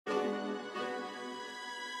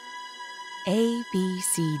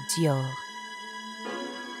A.B.C.Dior.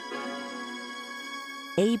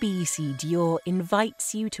 A.B.C.Dior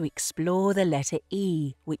invites you to explore the letter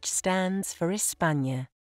E, which stands for España,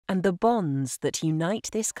 and the bonds that unite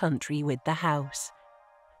this country with the house.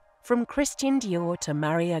 From Christian Dior to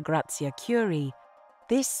Maria Grazia Chiuri,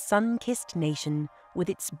 this sun-kissed nation, with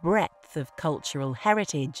its breadth of cultural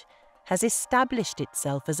heritage, has established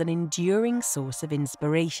itself as an enduring source of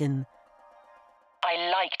inspiration. I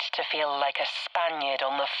liked to feel like a Spaniard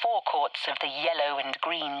on the forecourts of the yellow and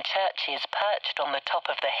green churches perched on the top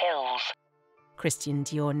of the hills, Christian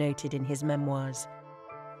Dior noted in his memoirs.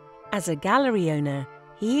 As a gallery owner,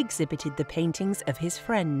 he exhibited the paintings of his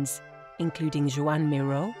friends, including Joan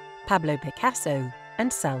Miró, Pablo Picasso,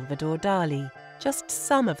 and Salvador Dali, just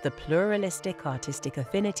some of the pluralistic artistic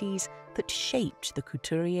affinities that shaped the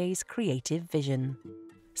couturier's creative vision.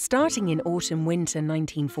 Starting in autumn-winter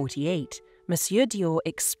 1948, Monsieur Dior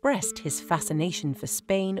expressed his fascination for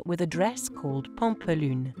Spain with a dress called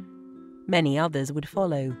Pampelune. Many others would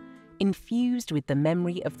follow, infused with the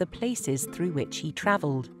memory of the places through which he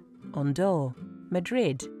travelled, Andorre,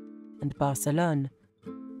 Madrid, and Barcelona,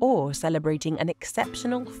 or celebrating an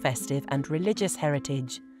exceptional festive and religious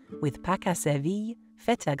heritage, with Pâques à Séville,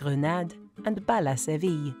 Fête à Grenade, and Bal à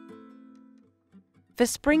Séville. For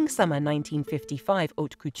spring-summer 1955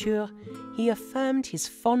 haute couture, he affirmed his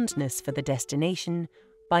fondness for the destination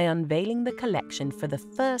by unveiling the collection for the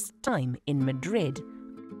first time in Madrid.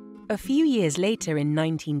 A few years later, in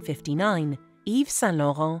 1959, Yves Saint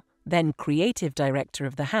Laurent, then creative director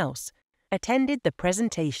of the house, attended the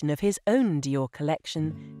presentation of his own Dior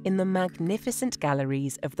collection in the magnificent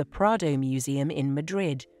galleries of the Prado Museum in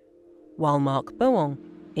Madrid, while Marc Bohan,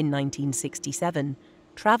 in 1967,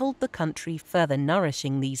 travelled the country further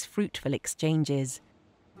nourishing these fruitful exchanges.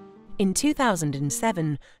 In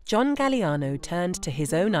 2007, John Galliano turned to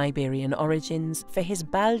his own Iberian origins for his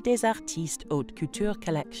Bal des Artistes haute couture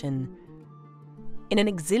collection. In an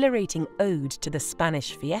exhilarating ode to the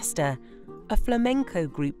Spanish fiesta, a flamenco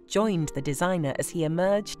group joined the designer as he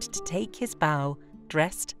emerged to take his bow,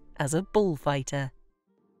 dressed as a bullfighter.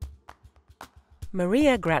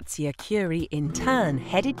 Maria Grazia Chiuri in turn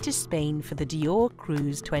headed to Spain for the Dior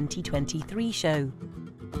Cruise 2023 show.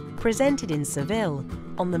 Presented in Seville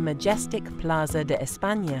on the majestic Plaza de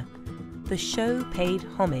España, the show paid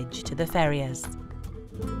homage to the ferias.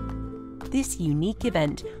 This unique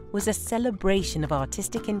event was a celebration of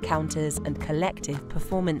artistic encounters and collective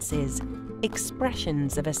performances,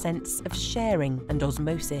 expressions of a sense of sharing and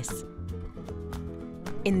osmosis.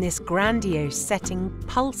 In this grandiose setting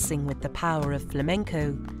pulsing with the power of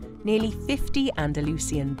flamenco, nearly 50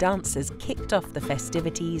 Andalusian dancers kicked off the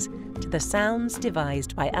festivities to the sounds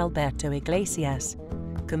devised by Alberto Iglesias,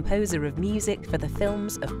 composer of music for the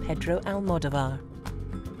films of Pedro Almodóvar.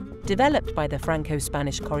 Developed by the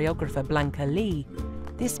Franco-Spanish choreographer Blanca Lee,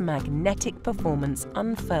 this magnetic performance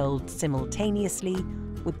unfurled simultaneously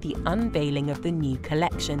with the unveiling of the new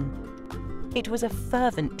collection. It was a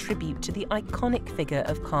fervent tribute to the iconic figure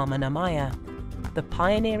of Carmen Amaya, the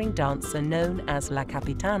pioneering dancer known as La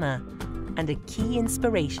Capitana, and a key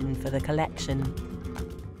inspiration for the collection.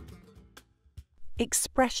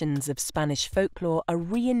 Expressions of Spanish folklore are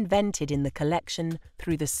reinvented in the collection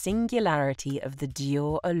through the singularity of the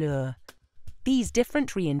Dior allure. These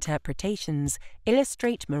different reinterpretations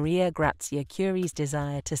illustrate Maria Grazia Chiuri's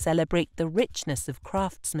desire to celebrate the richness of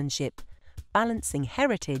craftsmanship, balancing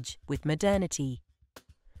heritage with modernity.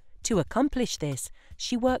 To accomplish this,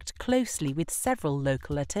 she worked closely with several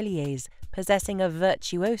local ateliers possessing a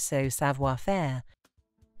virtuoso savoir-faire.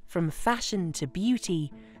 From fashion to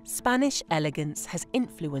beauty, Spanish elegance has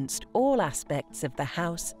influenced all aspects of the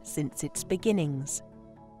house since its beginnings.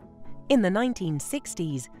 In the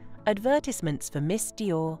 1960s, advertisements for Miss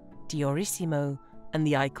Dior, Diorissimo, and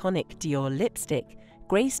the iconic Dior lipstick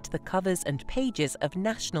graced the covers and pages of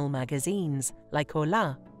national magazines like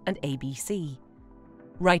Hola and ABC.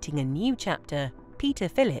 Writing a new chapter, Peter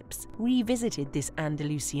Phillips revisited this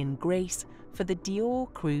Andalusian grace for the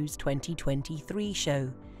Dior Cruise 2023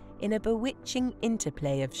 show in a bewitching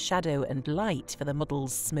interplay of shadow and light for the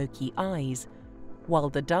model's smoky eyes, while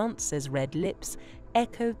the dancers' red lips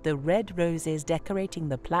echoed the red roses decorating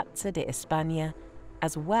the Plaza de España,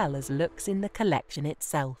 as well as looks in the collection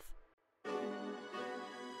itself.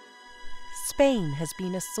 Spain has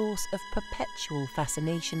been a source of perpetual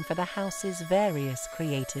fascination for the house's various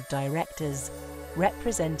creative directors,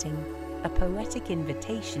 representing a poetic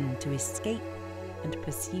invitation to escape and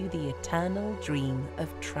pursue the eternal dream of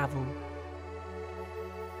travel.